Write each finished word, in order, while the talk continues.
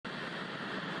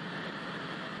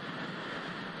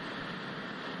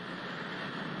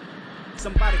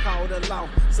Somebody call the law.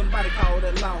 Somebody call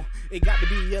the law. It got to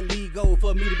be illegal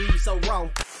for me to be so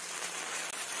wrong.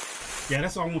 Yeah,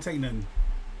 that's all. I won't take nothing.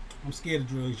 I'm scared of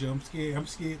drugs, yo. I'm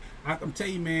scared. I'm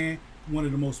telling you, man, one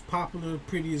of the most popular,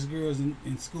 prettiest girls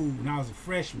in school when I was a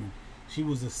freshman. She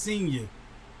was a senior.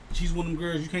 She's one of them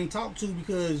girls you can't talk to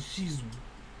because she's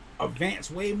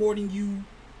advanced way more than you.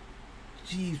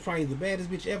 She's probably the baddest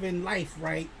bitch ever in life,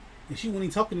 right? And she wasn't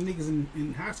even talking to niggas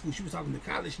in high school. She was talking to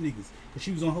college niggas because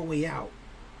she was on her way out.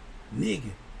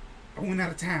 Nigga, I went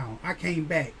out of town. I came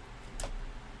back.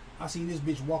 I seen this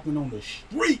bitch walking on the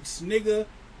streets, nigga.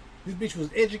 This bitch was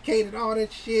educated, all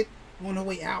that shit, on her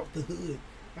way out the hood.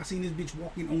 I seen this bitch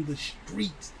walking on the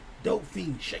streets, dope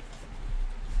fiend, shaking.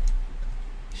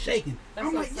 That's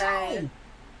I'm so like, sad. yo,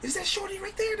 is that shorty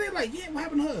right there? They're like, yeah, what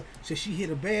happened to her? So she hit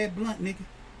a bad blunt, nigga,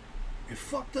 and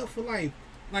fucked up for life.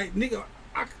 Like, nigga,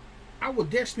 I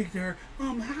would dare speak to her.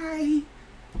 Hi.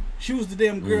 She was the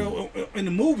damn girl in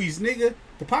the movies, nigga,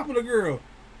 the popular girl,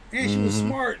 and she was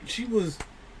smart. She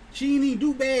didn't even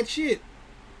do bad shit.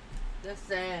 That's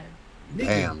sad. Nigga,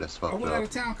 Damn, that's fucked up. I went out of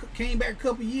town, came back a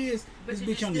couple years. But this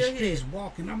bitch on the streets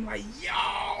walking. I'm like,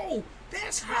 yo,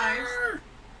 that's her.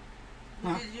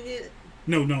 Huh? Did you hit?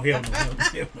 No, hell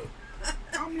no.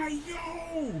 I'm like,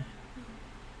 yo,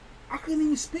 I couldn't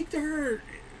even speak to her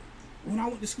when I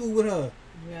went to school with her.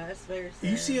 Yeah, that's very sad.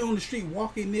 You see her on the street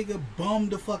walking, nigga, bum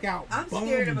the fuck out. I'm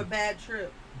scared of a bad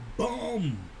trip.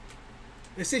 Bum.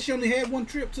 They said she only had one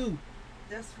trip too.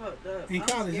 That's fucked up. In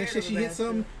college, they said she hit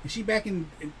something and she back in.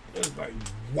 It was like,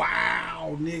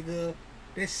 wow, nigga,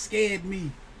 that scared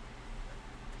me.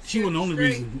 She wasn't the only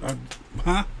reason.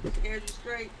 Huh? Scared you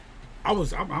straight. I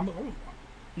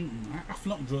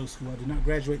flunked drug school. I did not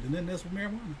graduate to nothing else with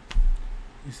marijuana.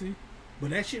 You see? But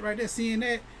that shit right there, seeing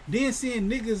that, then seeing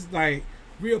niggas like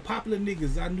real popular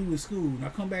niggas I knew in school. And I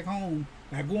come back home,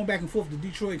 like going back and forth to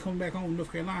Detroit, coming back home to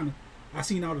North Carolina. I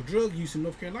seen all the drug use in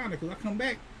North Carolina because I come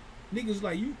back. Niggas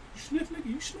like, you sniff, nigga,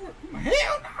 you snort. I'm like,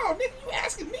 hell no, nigga, you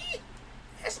asking me?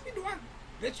 Asking me,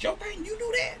 that's your thing, you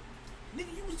do that?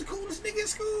 Nigga, you was the coolest nigga in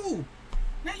school.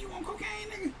 Now you on cocaine,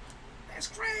 nigga? That's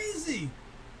crazy.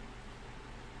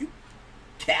 You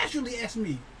casually ask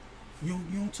me, you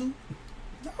on too?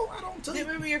 No, I don't too.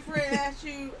 Remember your friend asked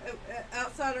you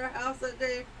outside our house that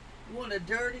day, you want a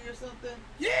dirty or something?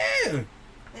 Yeah.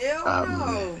 Hell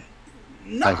no.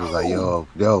 No. I was like, yo.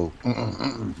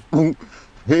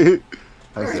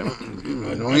 I said,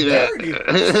 don't eat that.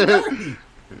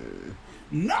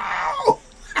 No.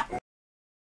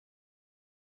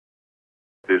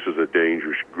 This is a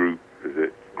dangerous groups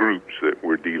that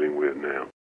we're dealing with now.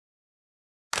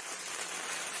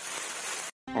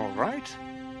 All right.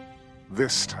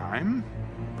 This time,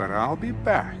 but I'll be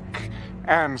back,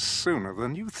 and sooner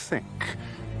than you think.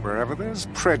 Wherever there's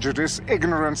prejudice,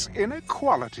 ignorance,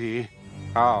 inequality,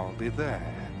 I'll be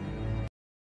there.